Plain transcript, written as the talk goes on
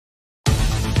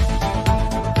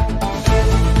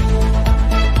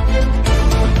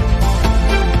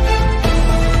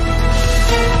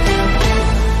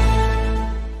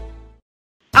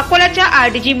अकोल्याच्या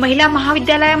आरडीजी महिला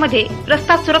महाविद्यालयामध्ये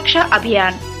रस्ता सुरक्षा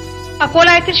अभियान।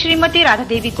 अकोला येथील श्रीमती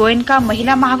राधादेवी गोयनका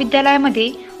महिला महाविद्यालयामध्ये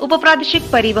उपप्रादेशिक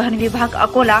परिवहन विभाग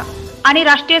अकोला आणि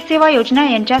राष्ट्रीय सेवा योजना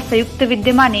यांच्या संयुक्त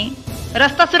विद्यमाने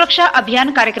रस्ता सुरक्षा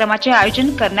अभियान कार्यक्रमाचे आयोजन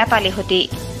करण्यात आले होते।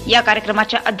 या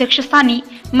कार्यक्रमाच्या अध्यक्षस्थानी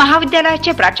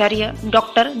महाविद्यालयाचे प्राचार्य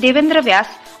डॉक्टर देवेंद्र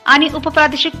व्यास आणि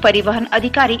उपप्रादेशिक परिवहन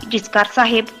अधिकारी जिचकार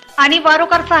साहेब आणि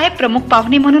वारोकार साहेब प्रमुख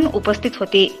पाहुणे म्हणून उपस्थित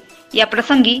होते। या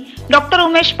प्रसंगी डॉक्टर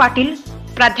उमेश पाटील,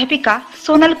 प्राध्यापिका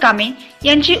सोनल कामे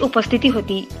यांची उपस्थिती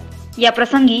होती। या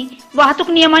प्रसंगी वाहतूक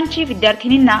नियमांची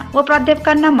विद्यार्थिनींना व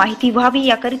प्राध्यापकांना माहिती व्हावी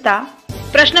याकरिता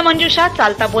प्रश्नमंजुषा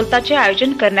चालता बोलताचे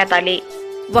आयोजन करण्यात आले।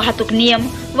 वाहतूक नियम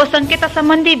व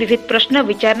संकेतासंबंधी विविध प्रश्न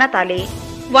विचारण्यात आले।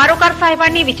 वारोकार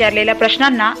साहेबांनी विचारलेल्या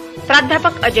प्रश्नांना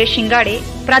प्राध्यापक अजय शिंगाडे,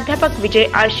 प्राध्यापक विजय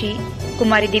आळशी,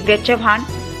 कुमारी दिव्या चव्हाण,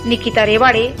 निकिता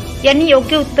रेवाडे यांनी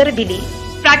योग्य उत्तर दिली।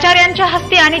 प्राचार्यांच्या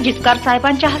हस्ते आणि जिचकार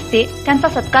साहेबांच्या हस्ते त्यांचा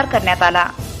सत्कार करण्यात आला।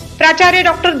 प्राचार्य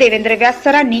डॉक्टर देवेंद्र व्यास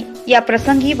सरांनी या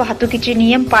प्रसंगी वाहतुकीचे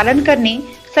नियम पालन करणे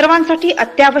सर्वांसाठी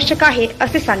अत्यावश्यक आहे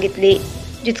असे सांगितले।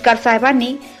 जिचकार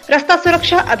साहेबांनी रस्ता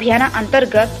सुरक्षा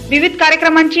अभियानाअंतर्गत विविध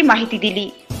कार्यक्रमांची माहिती दिली।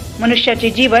 मनुष्याचे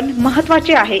जीवन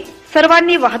महत्त्वाचे आहे।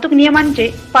 सर्वांनी वाहतूक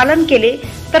नियमांचे पालन केले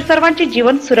तर सर्वांचे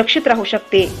जीवन सुरक्षित राहू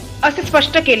शकते असे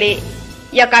स्पष्ट केले।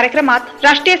 या कार्यक्रमात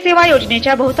राष्ट्रीय सेवा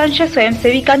योजनेच्या बहुतांश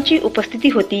स्वयंसेविकांची उपस्थिती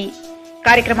होती।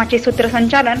 कार्यक्रमाचे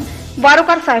सूत्रसंचालन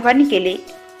वारोकार साहेबांनी केले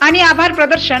आणि आभार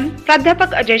प्रदर्शन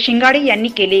प्राध्यापक अजय शिंगाडे यांनी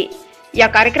केले। या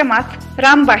कार्यक्रमात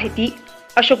राम बाहेती,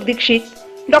 अशोक दीक्षित,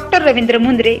 डॉक्टर रवींद्र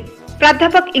मुंद्रे,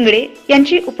 प्राध्यापक इंगळे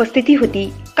यांची उपस्थिती होती।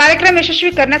 कार्यक्रम यशस्वी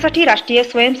करण्यासाठी राष्ट्रीय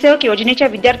स्वयंसेवक योजनेच्या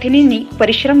विद्यार्थिनींनी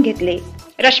परिश्रम घेतले।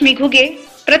 रश्मी घुगे,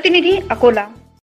 प्रतिनिधी अकोला।